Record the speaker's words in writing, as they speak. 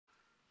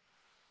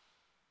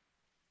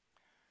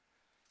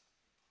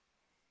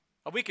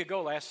A week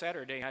ago, last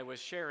Saturday, I was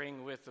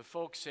sharing with the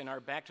folks in our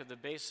Back to the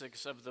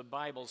Basics of the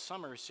Bible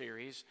summer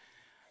series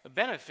the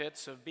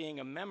benefits of being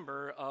a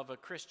member of a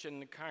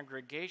Christian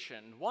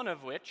congregation, one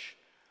of which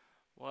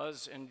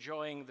was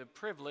enjoying the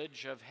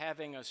privilege of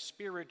having a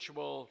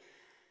spiritual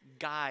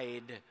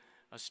guide,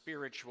 a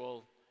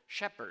spiritual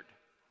shepherd.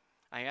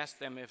 I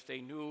asked them if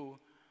they knew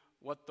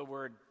what the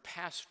word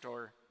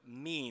pastor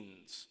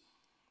means.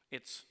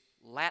 It's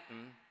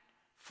Latin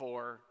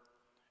for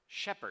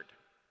shepherd.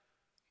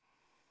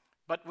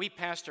 But we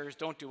pastors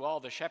don't do all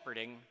the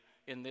shepherding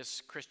in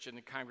this Christian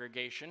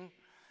congregation.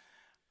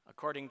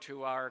 According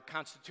to our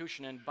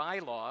constitution and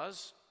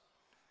bylaws,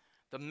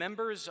 the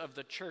members of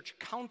the church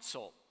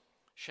council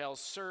shall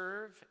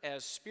serve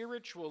as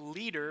spiritual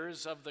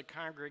leaders of the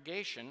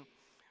congregation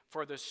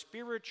for the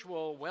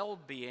spiritual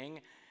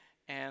well-being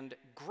and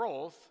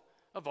growth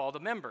of all the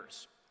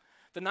members.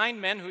 The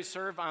 9 men who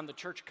serve on the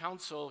church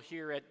council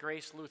here at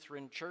Grace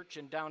Lutheran Church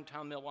in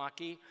downtown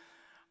Milwaukee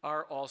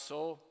are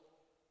also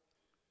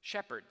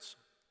shepherds.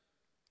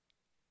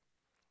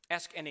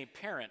 Ask any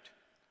parent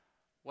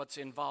what's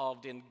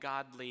involved in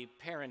godly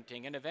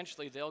parenting, and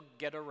eventually they'll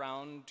get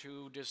around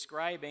to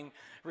describing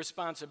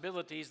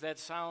responsibilities that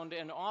sound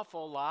an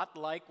awful lot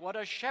like what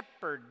a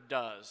shepherd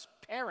does.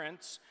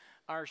 Parents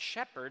are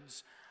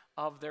shepherds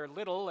of their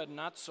little and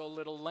not so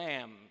little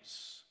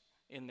lambs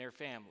in their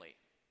family.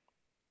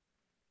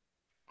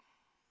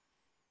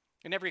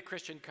 In every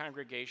Christian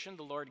congregation,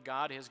 the Lord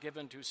God has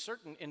given to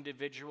certain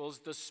individuals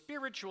the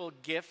spiritual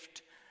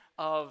gift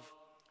of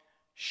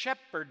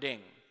shepherding,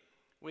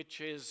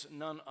 which is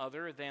none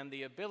other than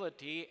the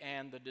ability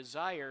and the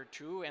desire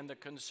to and the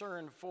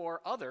concern for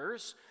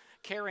others,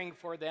 caring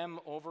for them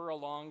over a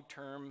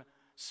long-term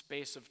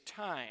space of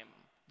time.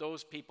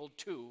 Those people,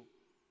 too,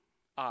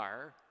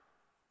 are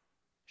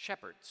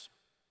shepherds.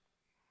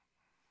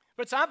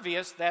 But it's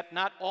obvious that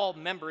not all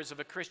members of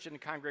a Christian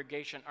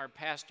congregation are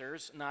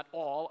pastors, not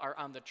all are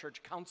on the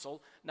church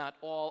council, not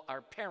all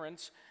are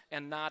parents,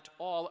 and not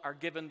all are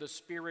given the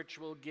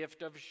spiritual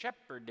gift of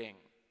shepherding.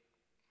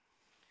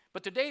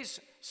 But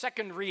today's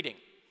second reading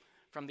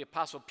from the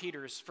Apostle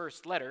Peter's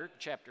first letter,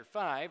 chapter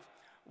 5,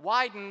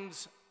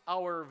 widens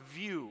our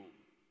view.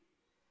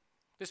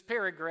 This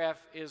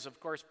paragraph is, of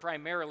course,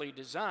 primarily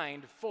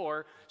designed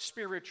for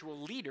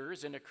spiritual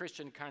leaders in a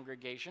Christian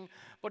congregation,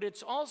 but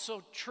it's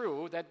also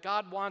true that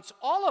God wants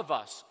all of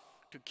us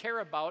to care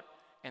about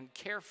and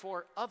care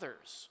for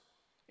others.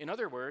 In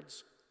other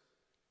words,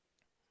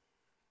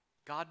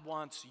 God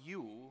wants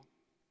you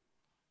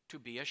to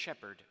be a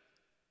shepherd.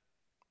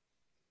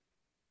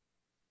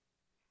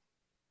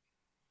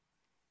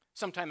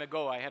 Some time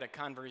ago, I had a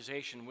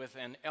conversation with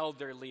an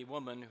elderly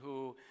woman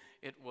who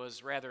it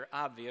was rather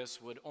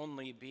obvious would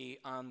only be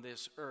on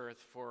this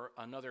earth for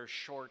another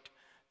short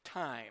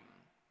time.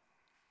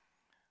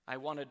 I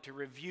wanted to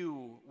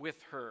review with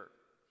her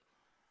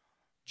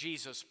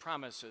Jesus'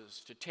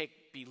 promises to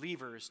take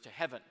believers to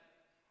heaven.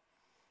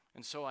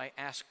 And so I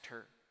asked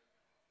her,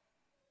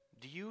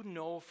 do you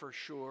know for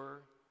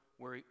sure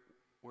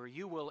where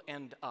you will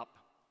end up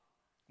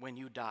when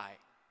you die?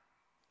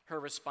 Her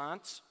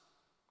response,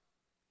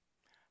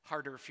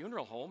 Harder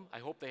Funeral Home. I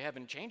hope they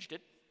haven't changed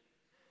it.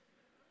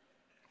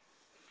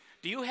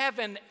 Do you have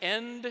an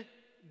end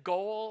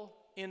goal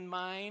in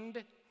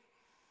mind?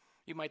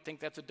 You might think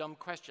that's a dumb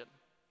question.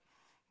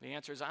 The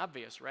answer is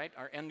obvious, right?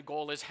 Our end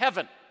goal is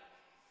heaven.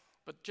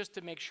 But just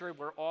to make sure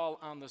we're all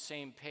on the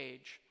same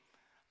page,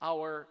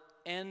 our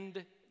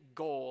end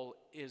goal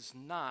is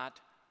not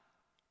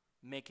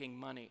making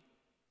money.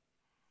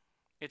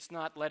 It's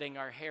not letting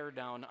our hair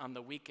down on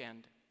the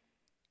weekend.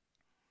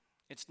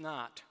 It's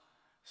not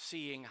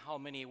seeing how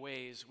many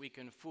ways we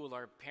can fool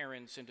our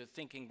parents into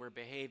thinking we're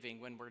behaving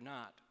when we're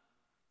not.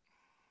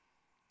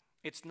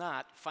 It's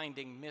not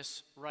finding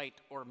Miss Right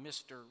or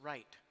Mr.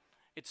 Right.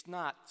 It's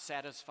not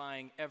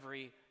satisfying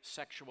every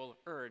sexual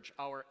urge.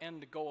 Our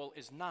end goal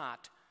is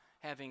not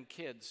having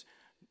kids.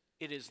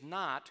 It is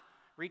not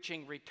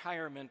reaching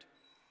retirement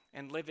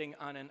and living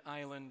on an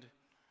island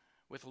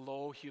with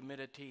low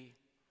humidity,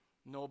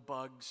 no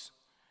bugs,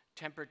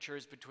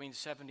 temperatures between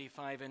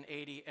 75 and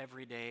 80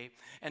 every day,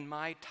 and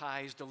Mai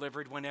Tais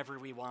delivered whenever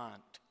we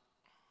want.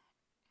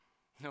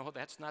 No,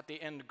 that's not the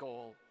end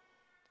goal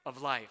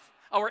of life.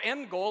 Our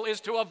end goal is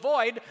to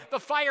avoid the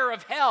fire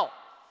of hell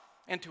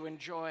and to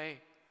enjoy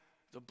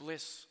the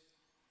bliss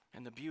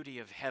and the beauty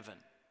of heaven.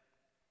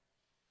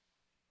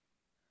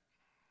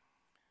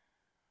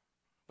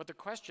 But the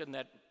question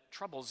that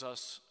troubles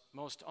us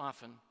most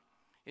often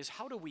is,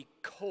 how do we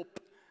cope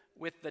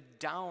with the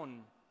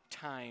down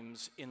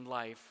times in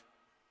life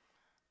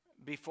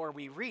before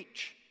we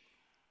reach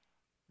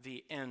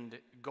the end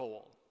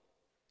goal?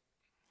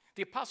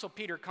 The Apostle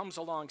Peter comes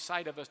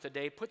alongside of us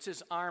today, puts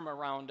his arm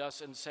around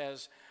us and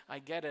says, I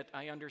get it,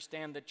 I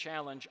understand the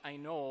challenge, I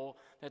know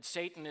that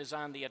Satan is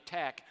on the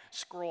attack.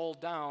 Scroll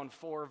down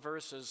 4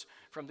 verses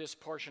from this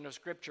portion of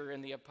Scripture,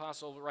 and the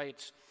Apostle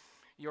writes,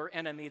 your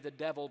enemy, the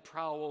devil,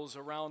 prowls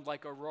around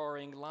like a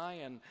roaring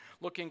lion,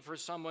 looking for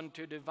someone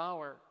to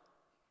devour.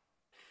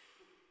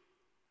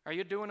 Are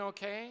you doing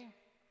okay?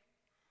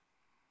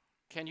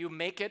 Can you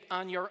make it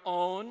on your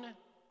own?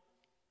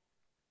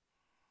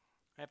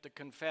 I have to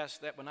confess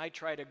that when I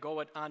try to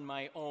go it on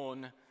my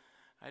own,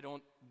 I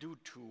don't do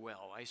too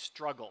well. I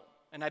struggle,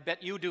 and I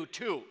bet you do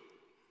too.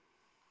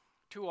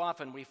 Too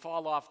often we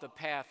fall off the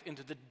path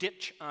into the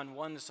ditch on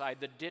one side,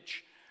 the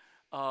ditch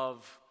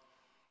of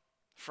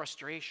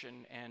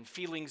frustration and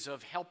feelings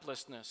of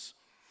helplessness.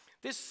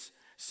 This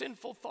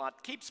sinful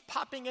thought keeps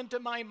popping into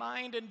my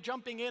mind and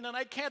jumping in, and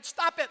I can't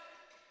stop it.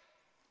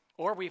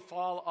 Or we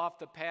fall off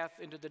the path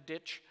into the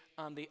ditch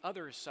on the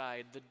other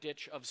side, the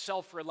ditch of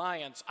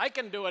self-reliance. I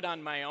can do it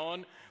on my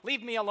own.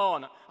 Leave me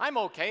alone. I'm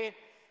okay.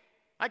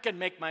 I can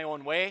make my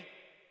own way.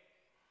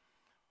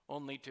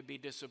 Only to be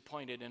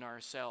disappointed in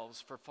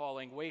ourselves for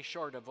falling way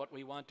short of what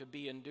we want to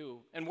be and do.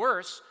 And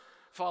worse,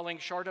 falling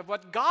short of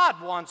what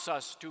God wants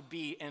us to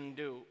be and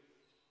do.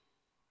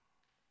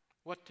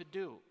 What to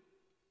do?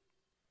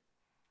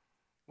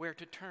 Where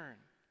to turn?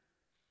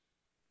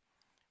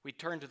 We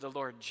turn to the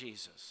Lord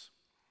Jesus,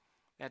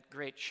 that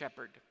great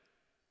shepherd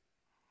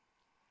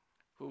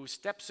who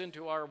steps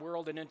into our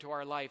world and into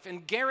our life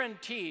and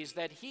guarantees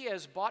that he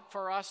has bought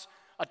for us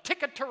a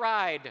ticket to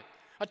ride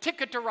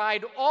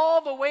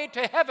all the way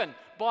to heaven,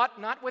 bought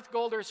not with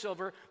gold or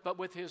silver, but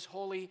with his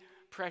holy,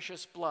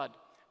 precious blood.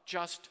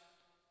 Just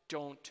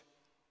don't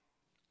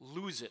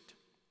lose it.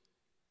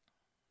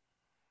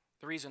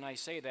 The reason I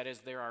say that is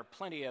there are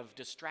plenty of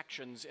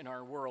distractions in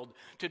our world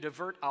to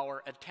divert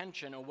our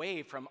attention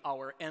away from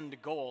our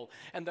end goal.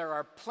 And there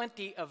are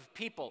plenty of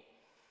people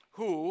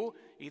who,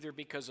 either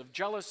because of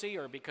jealousy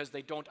or because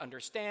they don't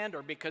understand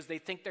or because they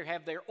think they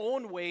have their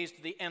own ways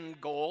to the end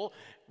goal,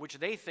 which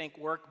they think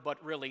work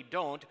but really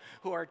don't,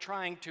 who are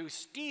trying to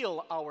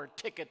steal our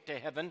ticket to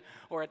heaven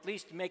or at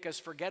least make us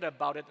forget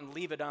about it and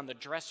leave it on the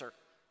dresser.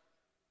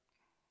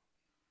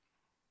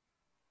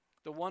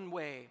 The one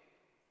way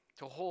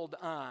to hold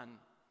on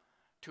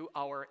to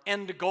our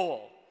end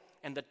goal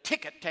and the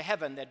ticket to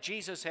heaven that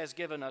Jesus has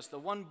given us, the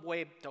one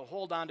way to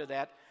hold on to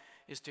that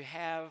is to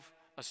have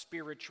a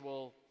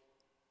spiritual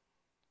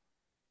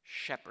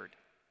shepherd.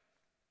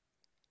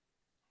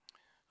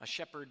 A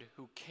shepherd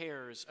who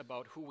cares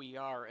about who we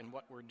are and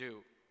what we're due.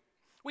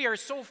 We are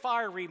so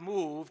far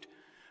removed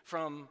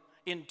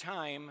in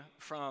time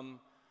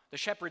from the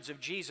shepherds of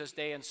Jesus'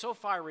 day and so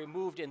far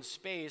removed in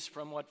space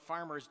from what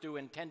farmers do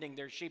in tending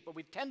their sheep, but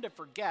we tend to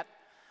forget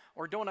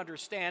or don't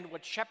understand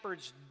what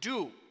shepherds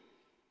do.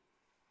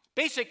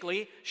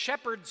 Basically,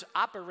 shepherds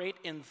operate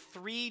in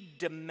 3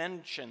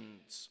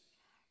 dimensions.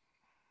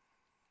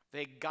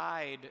 They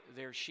guide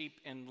their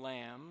sheep and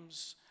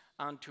lambs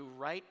onto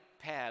right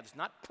paths,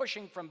 not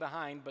pushing from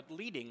behind, but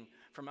leading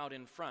from out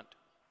in front.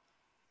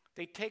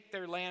 They take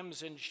their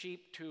lambs and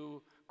sheep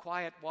to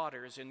quiet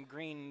waters and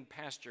green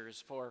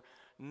pastures for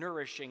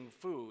nourishing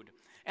food.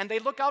 And they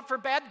look out for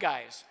bad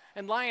guys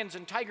and lions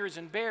and tigers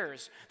and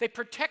bears. They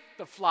protect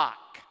the flock.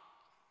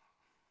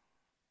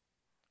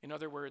 In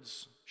other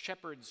words,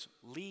 shepherds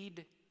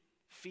lead,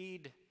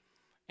 feed,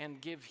 and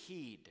give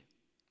heed.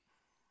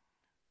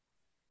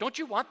 Don't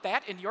you want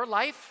that in your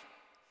life?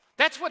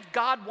 That's what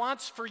God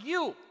wants for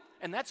you,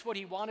 and that's what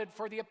he wanted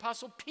for the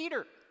Apostle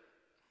Peter.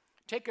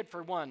 Take it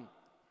for one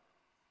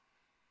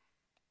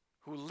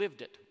who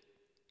lived it,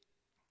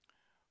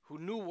 who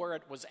knew where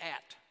it was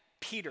at.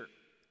 Peter,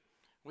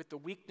 with the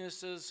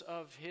weaknesses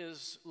of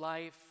his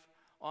life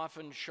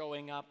often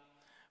showing up,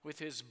 with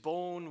his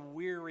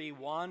bone-weary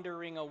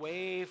wandering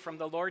away from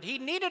the Lord. He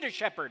needed a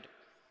shepherd.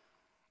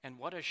 And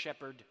what a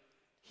shepherd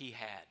he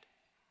had.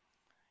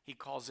 He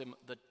calls him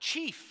the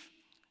chief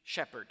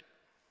shepherd.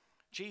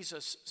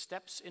 Jesus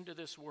steps into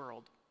this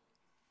world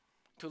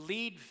to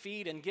lead,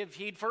 feed, and give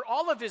heed for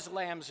all of his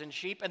lambs and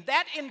sheep, and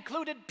that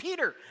included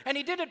Peter, and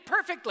he did it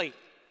perfectly.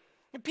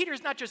 And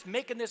Peter's not just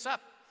making this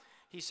up.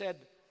 He said,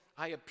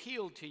 I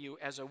appeal to you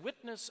as a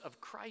witness of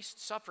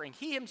Christ's suffering.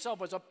 He himself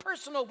was a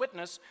personal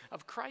witness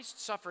of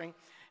Christ's suffering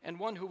and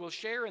one who will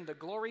share in the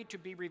glory to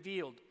be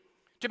revealed.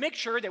 To make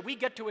sure that we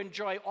get to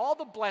enjoy all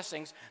the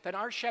blessings that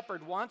our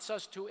shepherd wants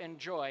us to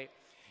enjoy,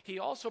 he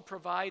also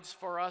provides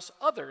for us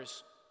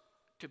others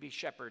to be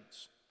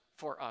shepherds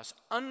for us,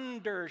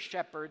 under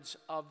shepherds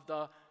of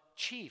the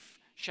chief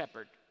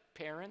shepherd,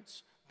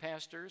 parents,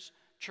 pastors,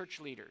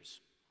 church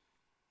leaders.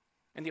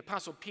 And the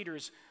Apostle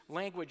Peter's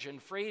language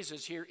and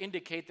phrases here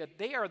indicate that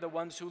they are the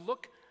ones who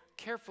look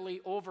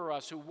carefully over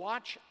us, who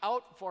watch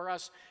out for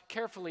us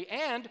carefully.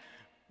 And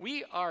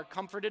we are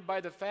comforted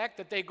by the fact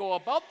that they go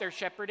about their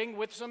shepherding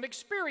with some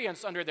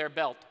experience under their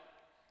belt.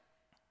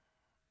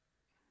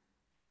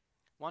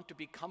 Want to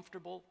be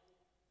comfortable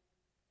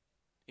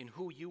in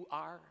who you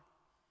are,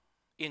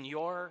 in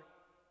your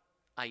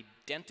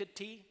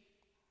identity?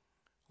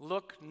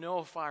 Look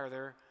no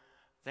farther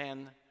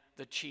than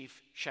the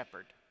chief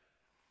shepherd,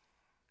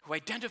 who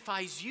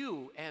identifies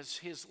you as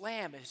his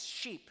lamb, his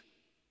sheep,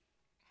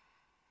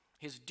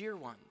 his dear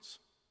ones.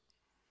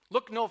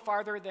 Look no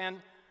farther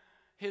than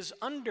his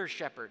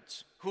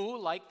under-shepherds, who,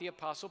 like the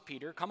Apostle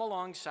Peter, come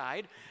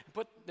alongside,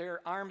 put their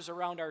arms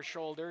around our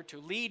shoulder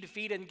to lead,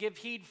 feed, and give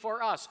heed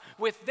for us.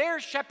 With their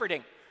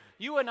shepherding,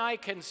 you and I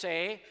can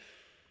say,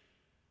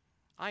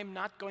 I'm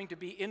not going to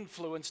be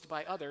influenced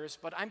by others,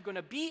 but I'm going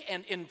to be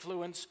an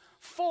influence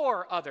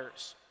for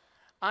others.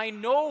 I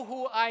know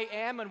who I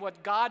am and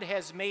what God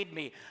has made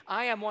me.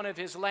 I am one of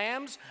his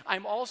lambs.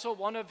 I'm also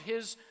one of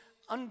his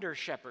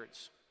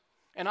under-shepherds.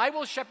 And I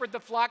will shepherd the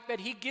flock that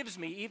he gives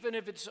me, even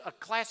if it's a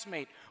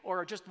classmate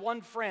or just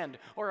one friend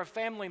or a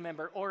family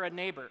member or a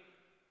neighbor.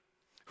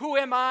 Who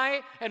am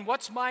I and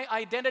what's my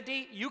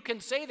identity? You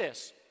can say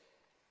this.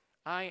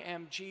 I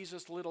am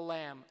Jesus' little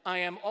lamb. I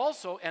am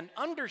also an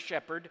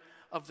under-shepherd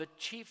of the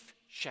chief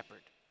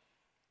shepherd.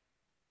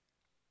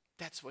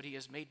 That's what he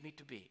has made me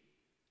to be.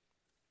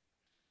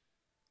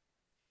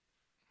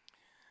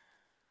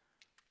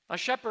 A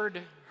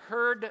shepherd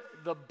heard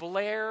the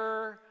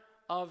blare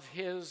of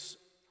his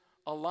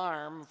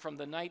alarm from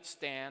the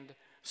nightstand,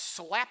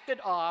 slapped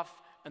it off,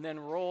 and then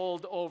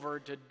rolled over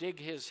to dig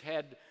his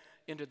head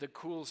into the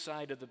cool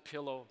side of the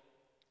pillow.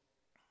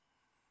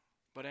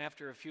 But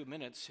after a few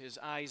minutes, his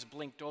eyes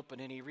blinked open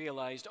and he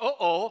realized,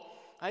 uh-oh,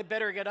 I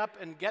better get up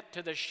and get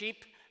to the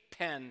sheep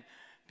pen,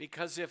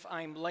 because if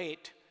I'm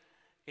late,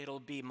 it'll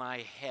be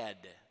my head.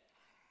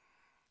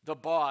 The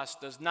boss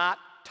does not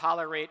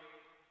tolerate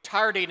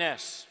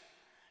tardiness,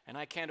 and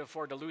I can't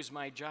afford to lose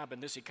my job in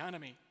this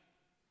economy.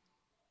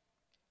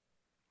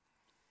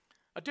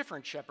 A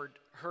different shepherd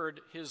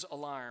heard his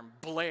alarm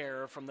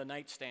blare from the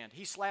nightstand.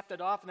 He slapped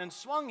it off and then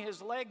swung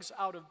his legs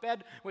out of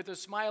bed with a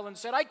smile and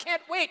said, I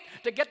can't wait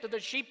to get to the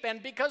sheep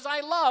pen because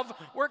I love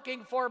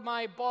working for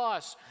my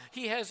boss.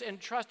 He has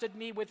entrusted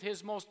me with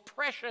his most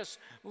precious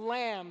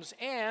lambs,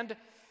 and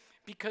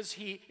because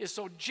he is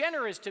so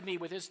generous to me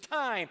with his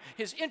time,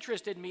 his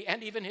interest in me,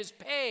 and even his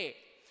pay.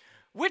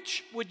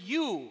 Which would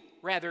you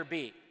rather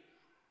be?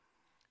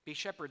 Be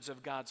shepherds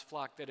of God's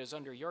flock that is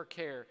under your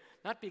care,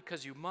 not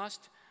because you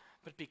must,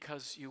 but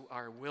because you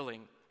are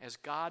willing, as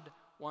God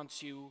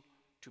wants you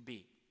to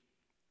be.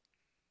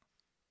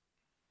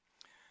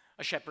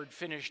 A shepherd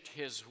finished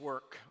his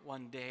work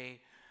one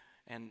day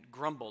and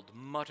grumbled,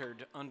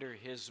 muttered under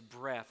his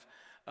breath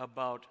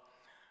about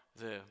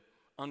the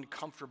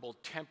uncomfortable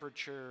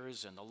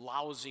temperatures and the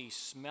lousy,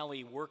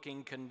 smelly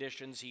working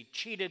conditions. He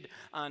cheated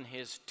on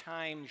his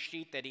time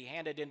sheet that he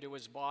handed into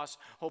his boss,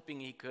 hoping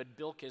he could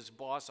bilk his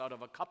boss out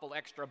of a couple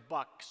extra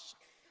bucks.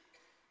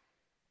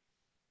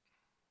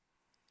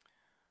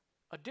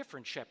 A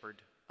different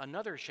shepherd,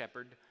 another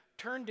shepherd,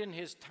 turned in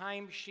his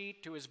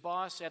timesheet to his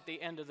boss at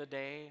the end of the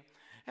day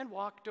and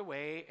walked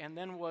away, and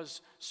then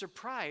was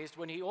surprised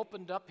when he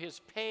opened up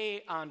his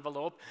pay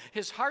envelope.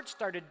 His heart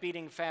started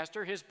beating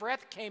faster. His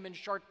breath came in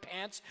short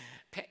pants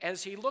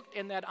as he looked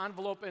in that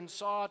envelope and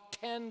saw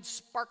 10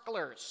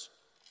 sparklers.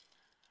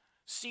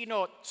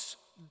 C-notes,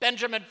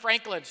 Benjamin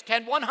Franklin's,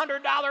 10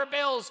 $100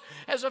 bills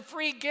as a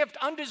free gift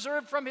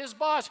undeserved from his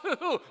boss.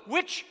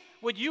 Which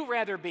would you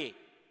rather be?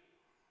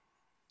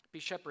 Be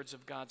shepherds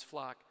of God's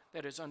flock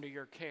that is under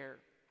your care,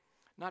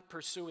 not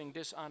pursuing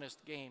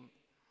dishonest gain,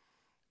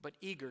 but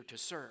eager to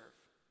serve.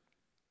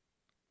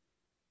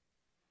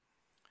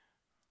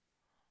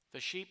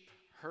 The sheep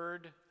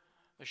heard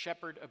the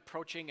shepherd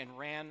approaching and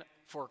ran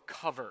for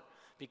cover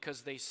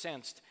because they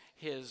sensed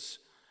his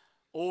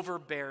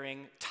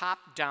overbearing,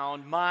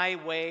 top-down, my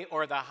way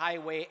or the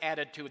highway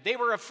attitude. They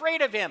were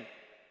afraid of him.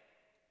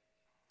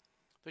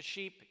 The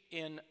sheep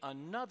in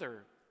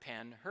another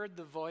pen heard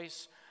the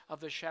voice of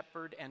the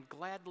shepherd and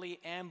gladly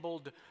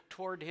ambled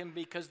toward him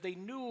because they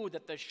knew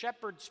that the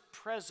shepherd's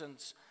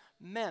presence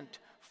meant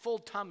full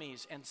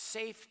tummies and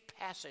safe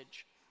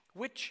passage.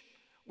 Which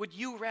would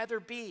you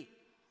rather be?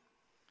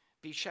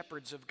 Be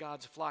shepherds of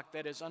God's flock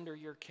that is under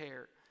your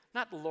care,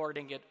 not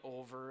lording it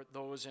over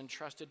those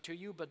entrusted to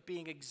you, but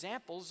being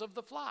examples of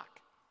the flock.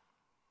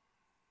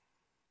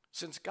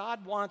 Since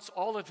God wants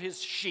all of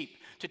his sheep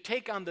to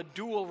take on the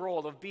dual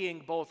role of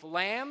being both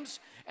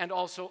lambs and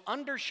also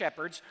under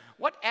shepherds,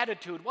 what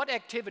attitude, what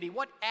activity,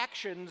 what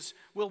actions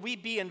will we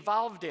be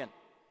involved in?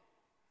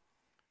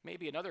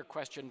 Maybe another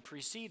question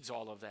precedes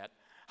all of that.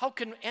 How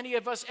can any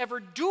of us ever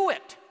do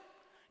it?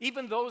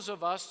 Even those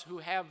of us who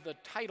have the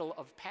title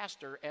of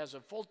pastor as a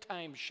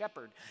full-time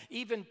shepherd,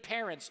 even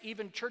parents,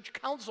 even church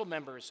council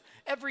members,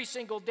 every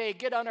single day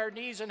get on our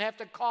knees and have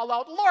to call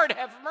out, Lord,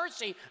 have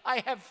mercy, I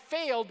have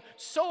failed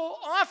so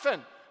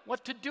often.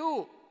 What to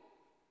do?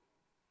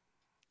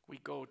 We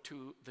go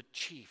to the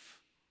chief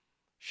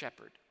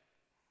shepherd,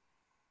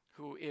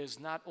 who is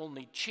not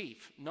only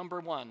chief, number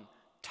one,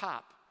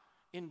 top,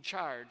 in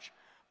charge,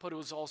 but who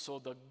is also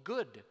the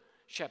good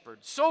shepherd.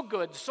 So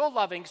good, so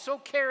loving, so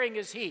caring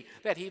is he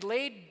that he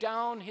laid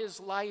down his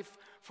life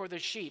for the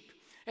sheep.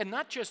 And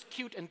not just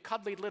cute and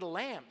cuddly little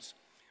lambs,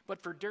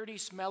 but for dirty,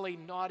 smelly,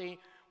 naughty,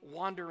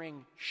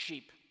 wandering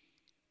sheep.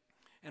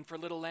 And for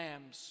little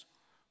lambs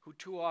who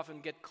too often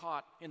get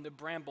caught in the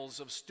brambles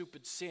of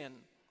stupid sin,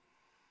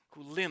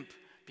 who limp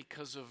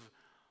because of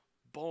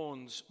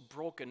bones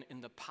broken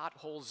in the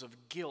potholes of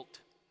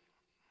guilt,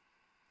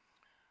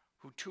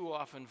 who too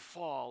often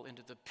fall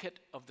into the pit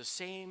of the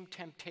same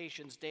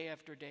temptations day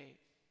after day.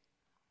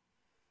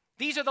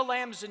 These are the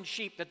lambs and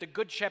sheep that the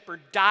Good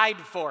Shepherd died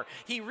for.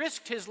 He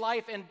risked his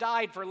life and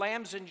died for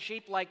lambs and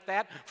sheep like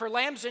that, for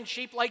lambs and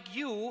sheep like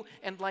you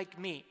and like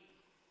me.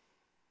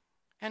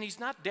 And he's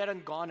not dead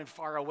and gone and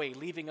far away,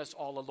 leaving us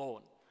all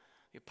alone.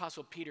 The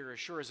Apostle Peter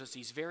assures us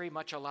he's very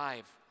much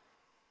alive.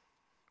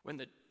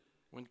 When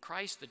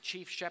Christ, the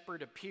chief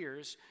shepherd,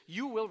 appears,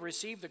 you will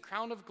receive the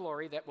crown of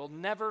glory that will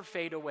never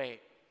fade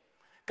away.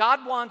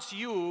 God wants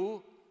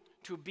you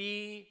to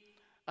be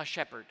a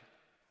shepherd.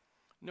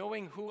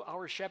 Knowing who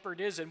our shepherd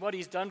is and what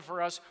he's done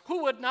for us,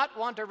 who would not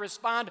want to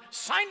respond,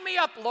 "Sign me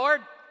up,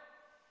 Lord"?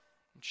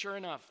 And sure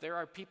enough, there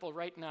are people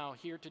right now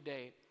here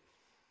today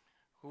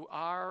who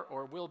are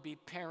or will be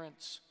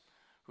parents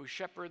who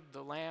shepherd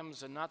the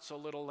lambs and not so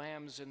little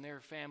lambs in their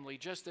family,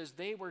 just as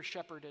they were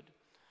shepherded,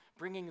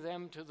 bringing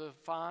them to the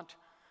font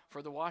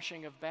for the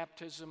washing of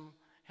baptism,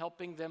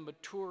 helping them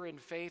mature in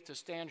faith to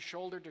stand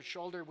shoulder to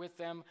shoulder with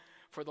them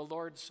for the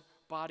Lord's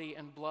body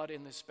and blood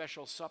in the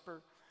special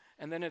supper,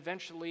 and then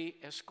eventually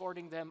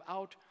escorting them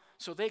out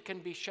so they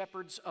can be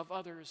shepherds of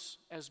others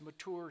as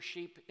mature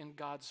sheep in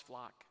God's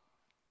flock.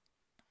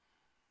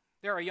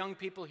 There are young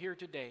people here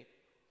today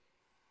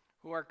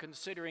who are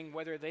considering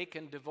whether they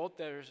can devote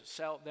their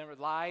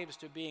lives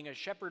to being a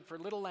shepherd for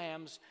little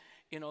lambs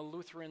in a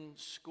Lutheran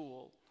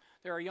school.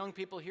 There are young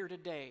people here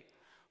today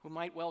who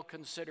might well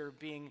consider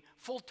being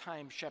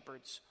full-time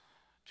shepherds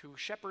to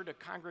shepherd a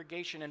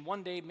congregation and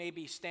one day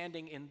maybe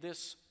standing in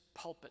this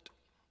pulpit.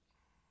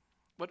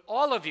 But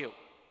all of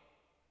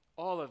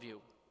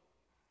you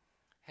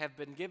have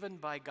been given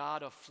by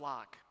God a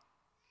flock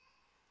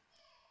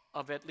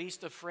of at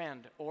least a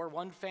friend or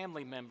one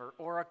family member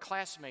or a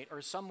classmate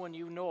or someone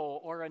you know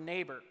or a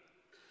neighbor,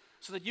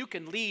 so that you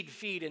can lead,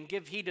 feed, and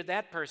give heed to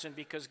that person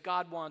because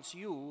God wants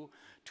you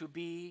to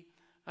be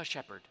a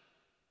shepherd.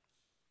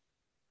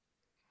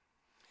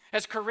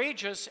 As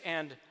courageous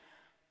and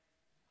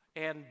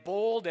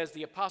bold as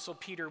the Apostle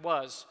Peter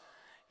was,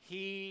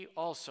 he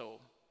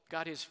also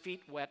got his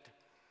feet wet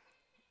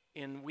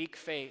in weak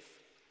faith,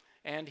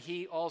 and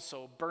he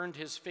also burned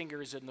his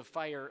fingers in the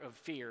fire of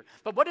fear.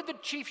 But what did the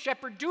chief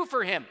shepherd do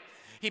for him?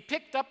 He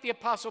picked up the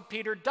Apostle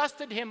Peter,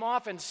 dusted him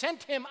off, and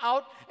sent him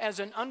out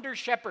as an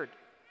under-shepherd.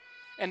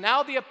 And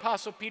now the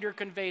Apostle Peter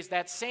conveys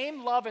that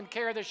same love and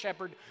care of the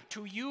shepherd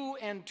to you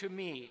and to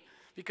me,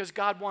 because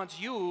God wants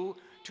you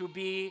to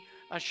be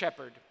a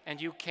shepherd,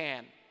 and you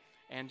can,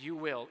 and you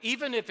will,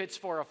 even if it's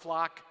for a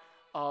flock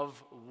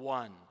of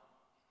one.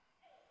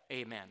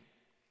 Amen.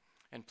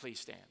 And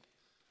please stand.